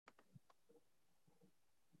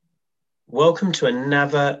Welcome to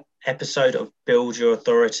another episode of Build Your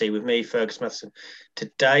Authority with me, Fergus Matheson.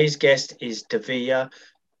 Today's guest is Divya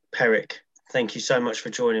Parekh. Thank you so much for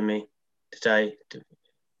joining me today.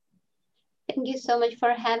 Thank you so much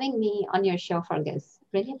for having me on your show, Fergus.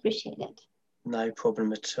 Really appreciate it. No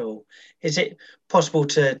problem at all. Is it possible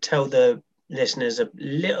to tell the listeners a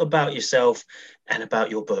little about yourself and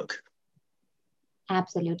about your book?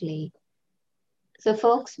 Absolutely. So,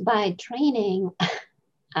 folks, by training,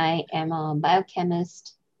 I am a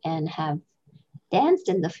biochemist and have danced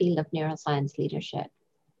in the field of neuroscience leadership.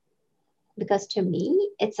 Because to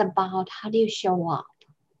me, it's about how do you show up?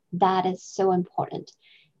 That is so important.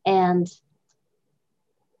 And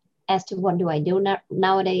as to what do I do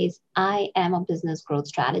nowadays, I am a business growth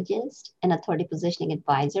strategist and authority positioning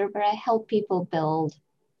advisor where I help people build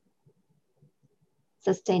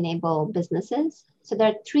sustainable businesses. So there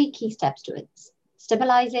are three key steps to it: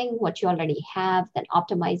 stabilizing what you already have, then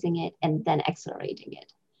optimizing it, and then accelerating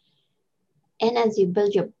it. And as you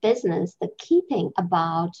build your business, the key thing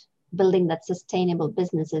about building that sustainable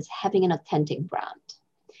business is having an authentic brand.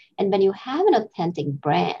 And when you have an authentic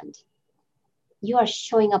brand, you are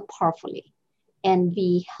showing up powerfully. And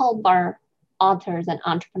we help our authors and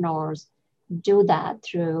entrepreneurs do that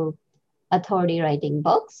through authority writing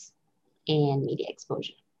books and media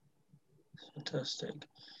exposure. Fantastic.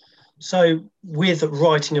 So, with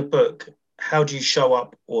writing a book, how do you show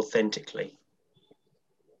up authentically?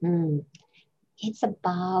 Mm. It's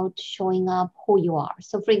about showing up who you are.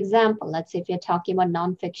 So, for example, let's say if you're talking about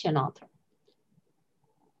nonfiction author,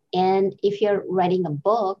 and if you're writing a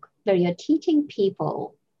book where you're teaching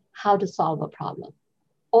people how to solve a problem,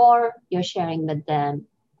 or you're sharing with them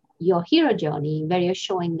your hero journey where you're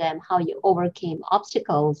showing them how you overcame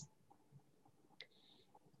obstacles.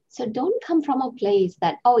 So don't come from a place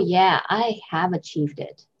that, oh yeah, I have achieved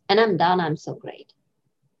it and I'm done, I'm so great.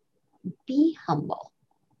 Be humble,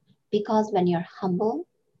 because when you're humble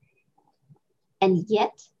and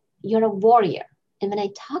yet you're a warrior, and when I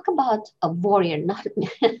talk about a warrior, not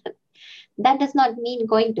that does not mean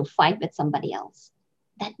going to fight with somebody else.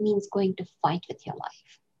 That means going to fight with your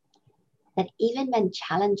life. That even when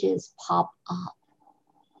challenges pop up,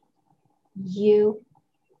 you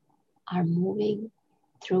are moving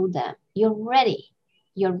through them. You're ready.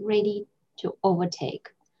 You're ready to overtake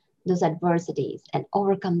those adversities and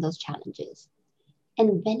overcome those challenges.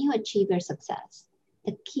 And when you achieve your success,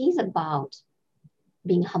 the key is about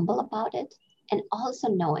being humble about it and also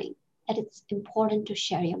knowing that it's important to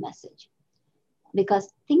share your message.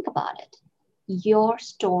 Because think about it, your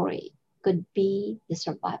story could be the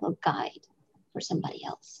survival guide for somebody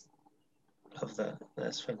else. Love that.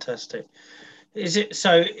 That's fantastic. Is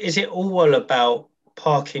it all about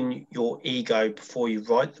parking your ego before you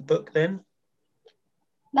write the book then?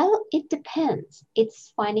 Well, it depends.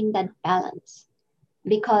 It's finding that balance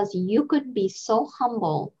because you could be so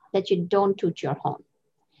humble that you don't toot your horn.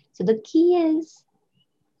 So the key is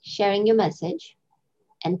sharing your message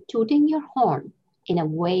and tooting your horn in a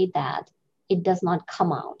way that it does not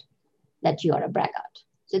come out that you are a braggart.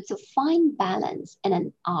 So it's a fine balance and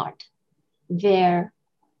an art where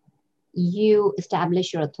you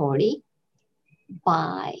establish your authority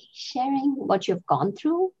by sharing what you've gone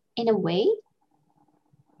through in a way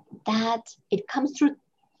that it comes through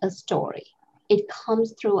a story. It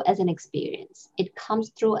comes through as an experience. It comes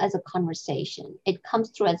through as a conversation. It comes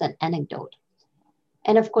through as an anecdote.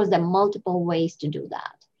 And of course, there are multiple ways to do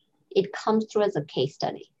that. It comes through as a case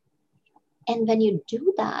study. And when you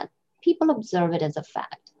do that, people observe it as a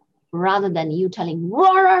fact rather than you telling,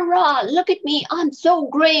 rah, rah, rah, look at me, I'm so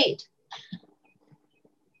great.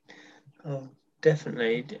 Oh,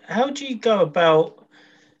 definitely. How do you go about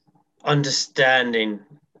understanding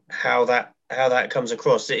how that comes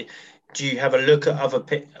across? Do you have a look at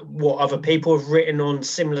what other people have written on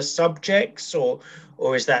similar subjects, or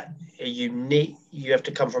is that a unique? You have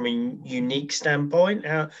to come from a unique standpoint.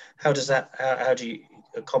 How does that? How do you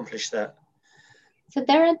accomplish that? So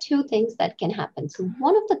there are two things that can happen. So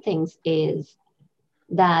one of the things is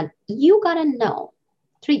that you got to know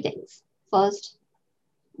three things. First,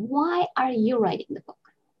 why are you writing the book?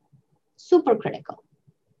 Super critical,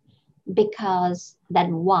 because that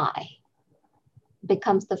why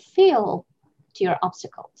becomes the fuel to your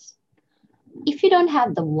obstacles. If you don't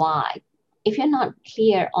have the why, if you're not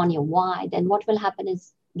clear on your why, then what will happen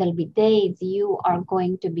is there'll be days you are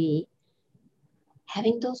going to be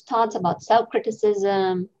having those thoughts about self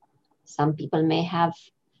criticism. Some people may have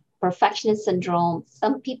perfectionist syndrome.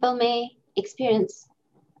 Some people may experience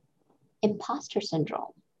imposter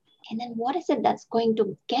syndrome. And then what is it that's going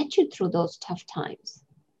to get you through those tough times?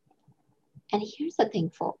 And here's the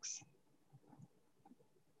thing, folks,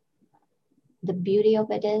 the beauty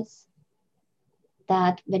of it is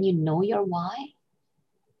that when you know your why,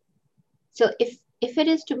 so if it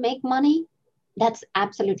is to make money, that's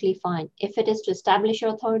absolutely fine. If it is to establish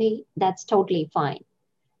your authority, that's totally fine.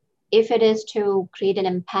 If it is to create an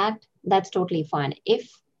impact, that's totally fine. If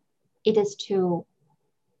it is to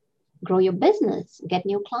grow your business, get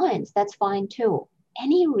new clients, that's fine too.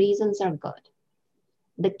 Any reasons are good.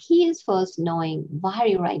 The key is first knowing why are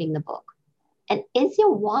you writing the book, and is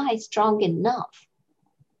your why strong enough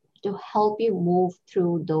to help you move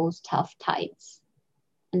through those tough tides.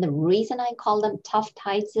 And the reason I call them tough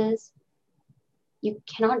tides is you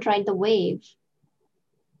cannot ride the wave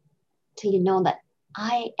till you know that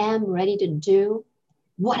I am ready to do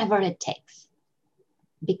whatever it takes,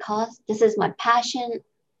 because this is my passion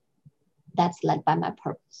that's led by my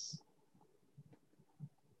purpose.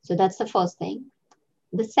 So that's the first thing.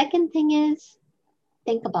 The second thing is,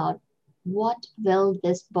 think about, what will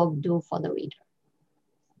this book do for the reader?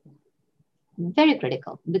 Very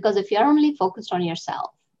critical, because if you're only focused on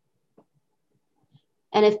yourself,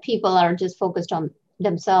 and if people are just focused on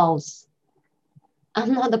themselves,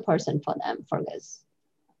 I'm not the person for them for this.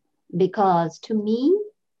 Because to me,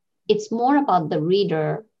 it's more about the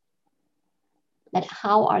reader, that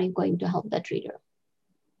how are you going to help that reader?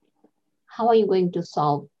 How are you going to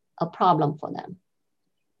solve a problem for them?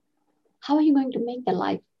 How are you going to make their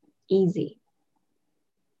life easy?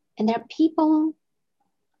 And there are people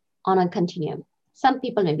on a continuum. Some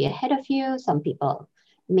people may be ahead of you, some people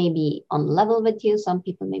may be on level with you, some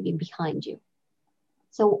people may be behind you.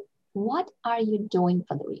 So what are you doing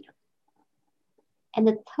for the reader? And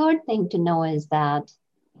the third thing to know is that,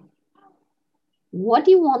 what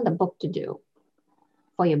do you want the book to do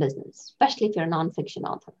for your business, especially if you're a nonfiction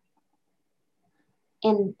author?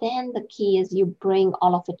 And then the key is you bring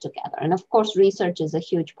all of it together. And of course, research is a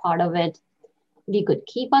huge part of it. We could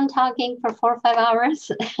keep on talking for 4 or 5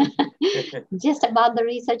 hours just about the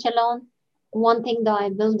research alone. One thing though I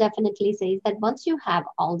will definitely say is that once you have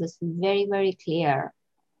all this very, very clear,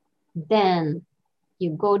 then you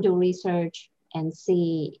go do research and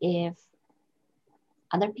see if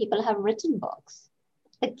other people have written books.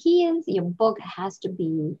 The key is your book has to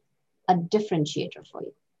be a differentiator for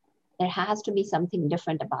you. There has to be something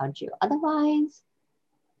different about you. Otherwise,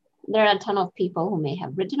 there are a ton of people who may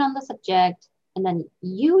have written on the subject, and then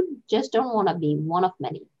you just don't want to be one of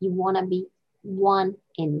many. You want to be one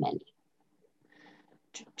in many.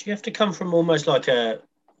 Do you have to come from almost like a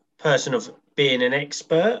person of being an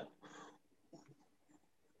expert?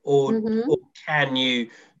 Or can you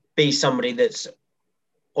be somebody that's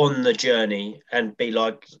on the journey and be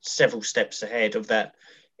like several steps ahead of that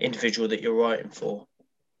individual that you're writing for?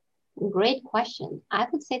 Great question. I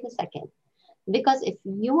would say the second, because if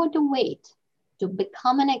you were to wait to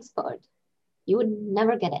become an expert, you would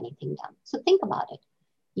never get anything done. So think about it.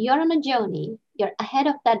 You're on a journey, you're ahead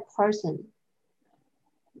of that person.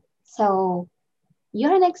 So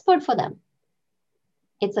you're an expert for them.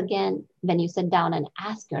 It's again, when you sit down and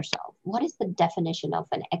ask yourself, what is the definition of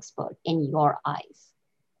an expert in your eyes?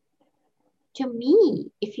 To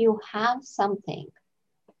me, if you have something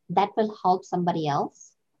that will help somebody else,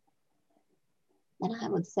 then I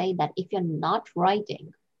would say that if you're not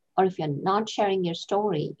writing or if you're not sharing your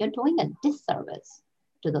story, you're doing a disservice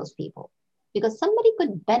to those people, because somebody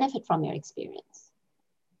could benefit from your experience.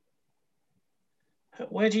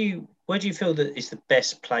 Where do you feel that is the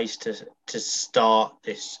best place to start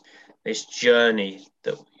this journey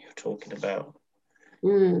that you're talking about?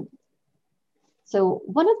 So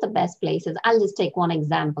one of the best places, I'll just take one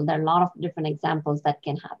example. There are a lot of different examples that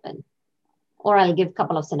can happen. Or I'll give a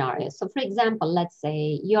couple of scenarios. So for example, let's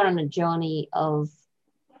say you're on a journey of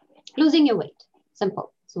losing your weight.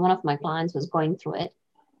 Simple. So one of my clients was going through it,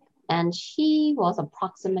 and she was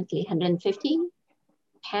approximately 150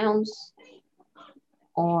 pounds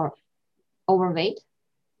or overweight.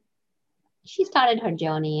 She started her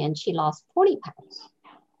journey and she lost 40 pounds.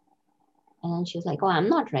 And she was like, oh, I'm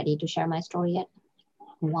not ready to share my story yet.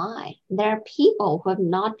 Why? There are people who have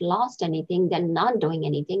not lost anything. They're not doing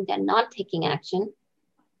anything. They're not taking action.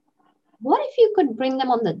 What if you could bring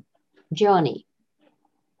them on the journey?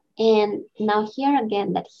 And now here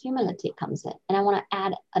again, that humility comes in. And I want to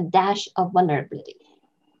add a dash of vulnerability.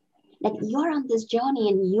 That you're on this journey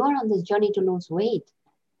and you're on this journey to lose weight.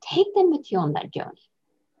 Take them with you on that journey.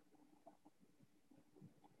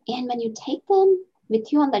 And when you take them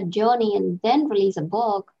with you on that journey and then release a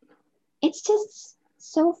book, it's just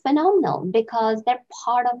so phenomenal, because they're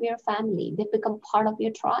part of your family. They've become part of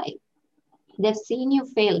your tribe. They've seen you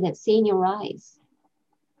fail. They've seen you rise.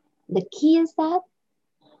 The key is that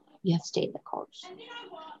you have stayed the course.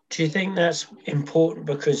 Do you think that's important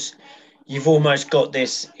because you've almost got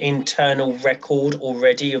this internal record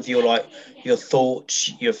already of your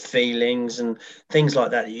thoughts, your feelings, and things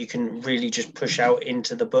like that you can really just push out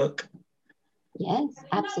into the book. Yes,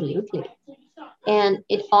 absolutely. And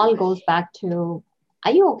it all goes back to,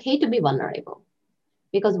 are you okay to be vulnerable?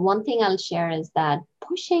 Because one thing I'll share is that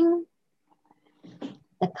pushing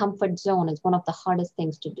the comfort zone is one of the hardest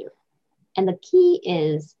things to do. And the key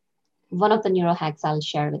is, one of the neuro hacks I'll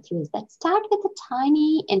share with you is that start with a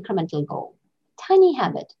tiny incremental goal, tiny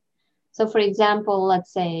habit. So, for example,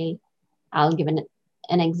 let's say I'll give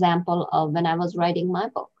an example of when I was writing my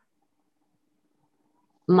book.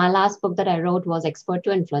 My last book that I wrote was Expert to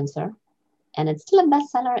Influencer, and it's still a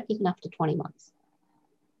bestseller even after 20 months.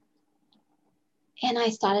 And I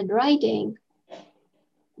started writing,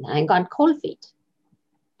 and I got cold feet.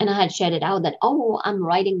 And I had shared it out that, oh, I'm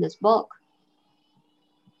writing this book.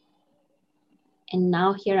 And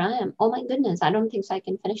now here I am. Oh my goodness, I don't think so I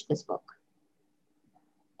can finish this book.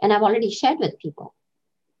 And I've already shared with people.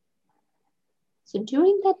 So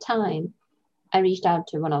during that time, I reached out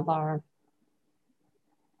to one of our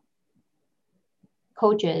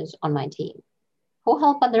coaches on my team who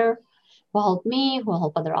help me, who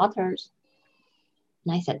help other authors.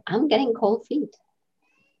 And I said, I'm getting cold feet.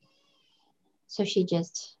 So she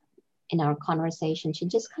just, in our conversation, she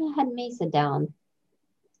just kind of had me sit down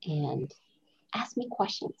and ask me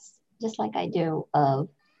questions, just like I do of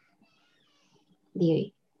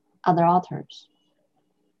the other authors.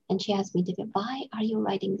 And she asked me, Divya, why are you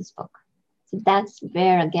writing this book? So that's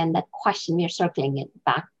where, again, that question, we're circling it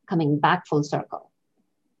back, coming back full circle.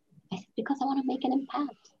 I said, because I want to make an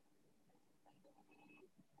impact.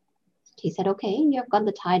 She said, okay, you've got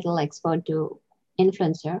the title Expert to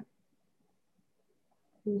Influencer.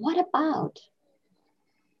 What about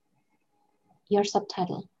your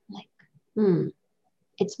subtitle? Like,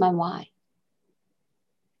 it's my why.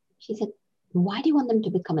 She said, why do you want them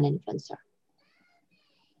to become an influencer?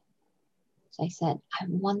 So I said, I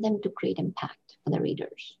want them to create impact for the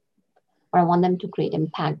readers, or I want them to create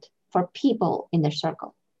impact for people in their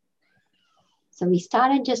circle. So we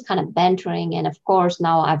started just kind of bantering. And of course,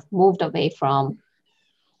 now I've moved away from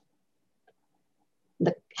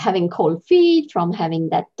having cold feet, from having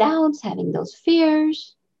that doubts, having those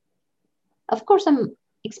fears. Of course, I'm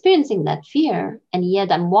experiencing that fear, and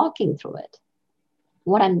yet I'm walking through it.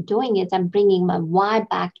 What I'm doing is I'm bringing my why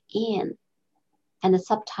back in. And the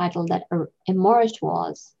subtitle that emerged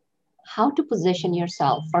was how to position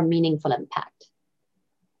yourself for meaningful impact.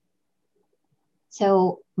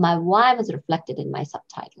 So my why was reflected in my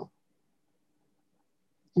subtitle.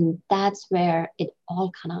 And that's where it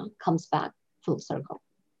all kind of comes back full circle.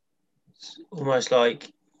 It's almost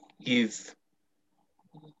like you've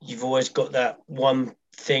always got that one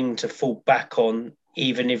thing to fall back on,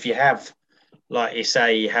 even if you have, like you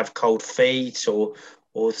say, you have cold feet or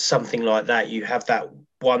something like that. You have that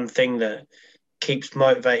one thing that keeps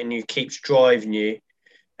motivating you, keeps driving you,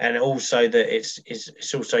 and also that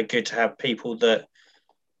it's also good to have people that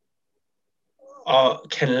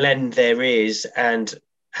can lend their ears and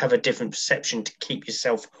have a different perception to keep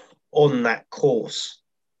yourself on that course.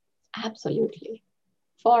 Absolutely.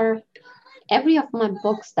 For every of my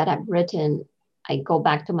books that I've written, I go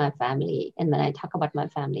back to my family. And when I talk about my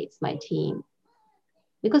family, it's my team.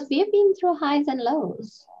 Because we have been through highs and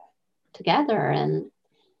lows together. And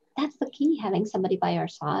that's the key, having somebody by your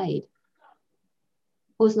side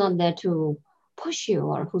who's not there to push you,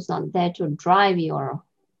 or who's not there to drive you, or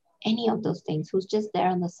any of those things, who's just there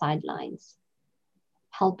on the sidelines,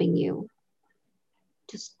 helping you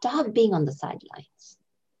to stop being on the sidelines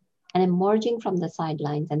and emerging from the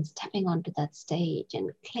sidelines and stepping onto that stage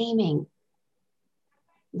and claiming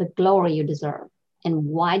the glory you deserve. And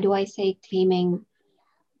why do I say claiming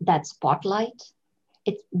that spotlight?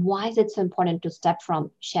 Why is it so important to step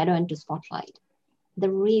from shadow into spotlight? The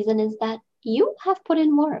reason is that you have put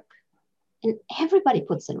in work, and everybody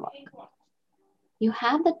puts in work. You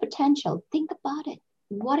have that potential. Think about it.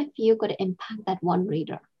 What if you could impact that one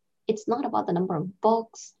reader? It's not about the number of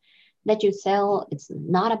books that you sell. It's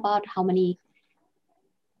not about how many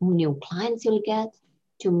new clients you'll get.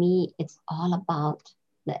 To me, it's all about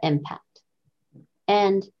the impact.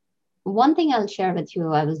 And one thing I'll share with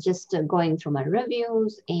you, I was just going through my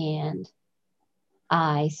reviews, and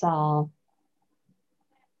I saw,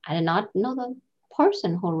 I did not know the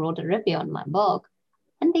person who wrote a review on my book.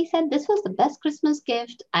 And they said, this was the best Christmas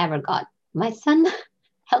gift I ever got. My son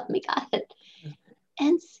helped me get it.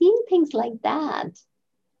 And seeing things like that,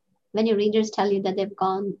 when your readers tell you that they've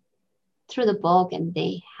gone through the book and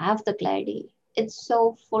they have the clarity, it's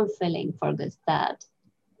so fulfilling for this, that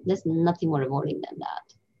there's nothing more rewarding than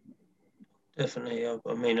that. Definitely. I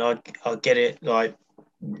mean, I get it. Like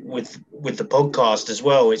with the podcast as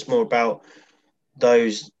well, it's more about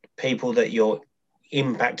those people that you're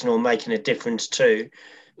impacting or making a difference to,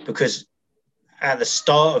 because at the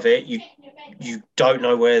start of it, you don't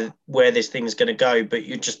know where this thing's going to go, but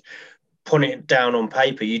you're just putting it down on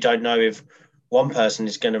paper. You don't know if one person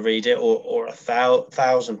is going to read it or a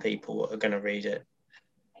thousand people are going to read it.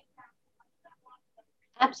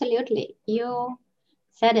 Absolutely. You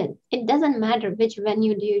said it. It doesn't matter which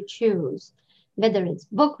venue do you choose, whether it's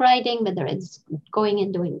book writing, whether it's going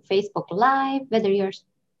and doing Facebook Live, whether you're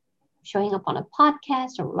showing up on a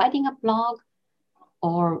podcast or writing a blog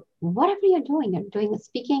or whatever you're doing a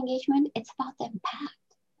speaking engagement, it's about the impact.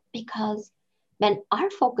 Because when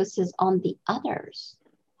our focus is on the others,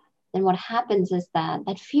 then what happens is that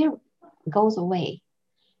that fear goes away.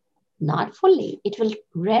 Not fully. It will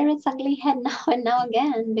rear its ugly head now and now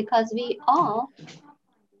again because we all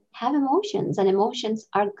have emotions, and emotions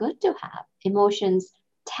are good to have. Emotions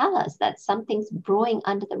tell us that something's brewing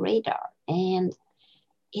under the radar, and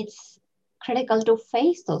it's critical to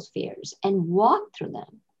face those fears and walk through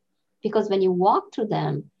them. Because when you walk through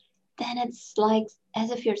them, then it's like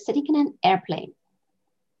as if you're sitting in an airplane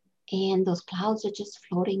and those clouds are just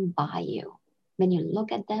floating by you. When you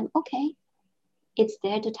look at them, okay, it's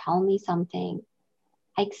there to tell me something.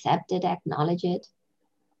 I accept it, acknowledge it,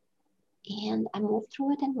 and I move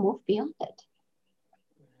through it and move beyond it.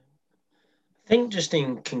 I think just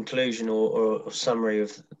in conclusion or summary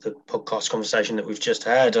of the podcast conversation that we've just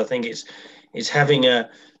had, I think it's having a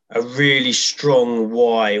really strong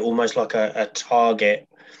why, almost like a target,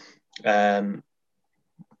 um,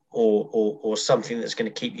 or something that's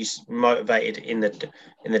going to keep you motivated in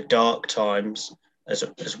the dark times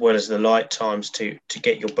as well as the light times to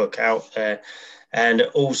get your book out there, and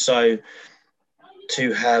also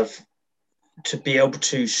to have to be able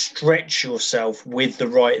to stretch yourself with the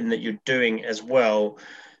writing that you're doing as well,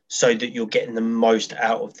 so that you're getting the most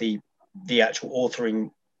out of the actual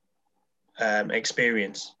authoring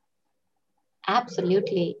experience.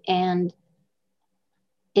 Absolutely. And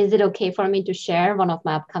is it okay for me to share one of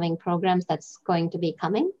my upcoming programs that's going to be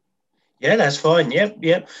coming? Yeah, that's fine. Yep.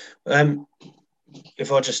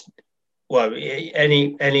 If I just well,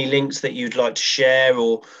 any links that you'd like to share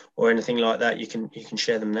or anything like that, you can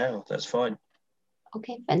share them now. That's fine.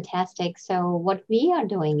 Okay, fantastic. So, what we are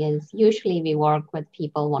doing is usually we work with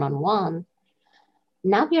people one on one.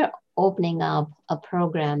 Now we are opening up a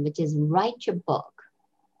program which is Write Your Book,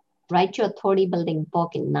 Write Your Authority Building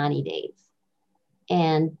Book in 90 days.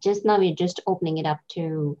 And just now we're just opening it up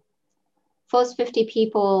to first 50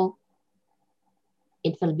 people.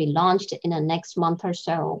 It will be launched in the next month or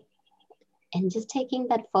so. And just taking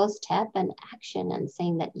that first step and action and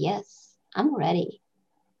saying that, yes, I'm ready.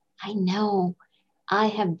 I know I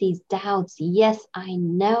have these doubts. Yes, I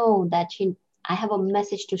know that I have a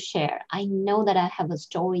message to share. I know that I have a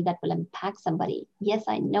story that will impact somebody. Yes,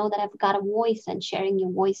 I know that I've got a voice and sharing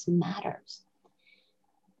your voice matters.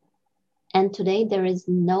 And today there is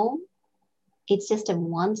it's just a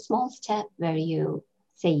one small step where you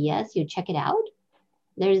say yes, you check it out.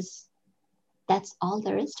 That's all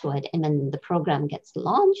there is to it. And when the program gets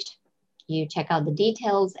launched, you check out the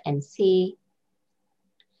details and see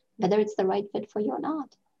whether it's the right fit for you or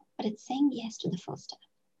not. But it's saying yes to the first step.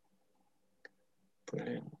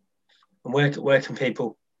 Brilliant. And where can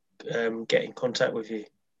people get in contact with you?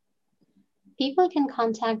 People can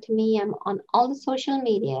contact me. I'm on all the social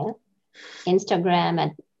media, Instagram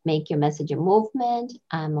at Make Your Message a Movement.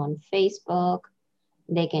 I'm on Facebook.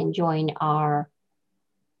 They can join our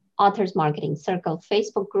Authors Marketing Circle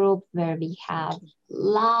Facebook group where we have a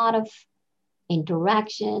lot of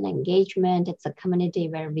interaction, engagement. It's a community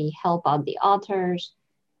where we help out the authors.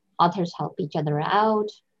 Authors help each other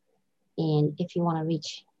out. And if you want to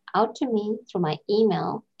reach out to me through my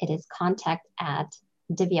email, it is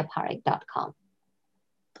contact@divyaparekh.com.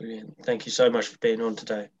 Brilliant. Thank you so much for being on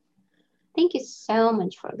today. Thank you so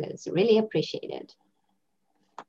much for this. Really appreciate it.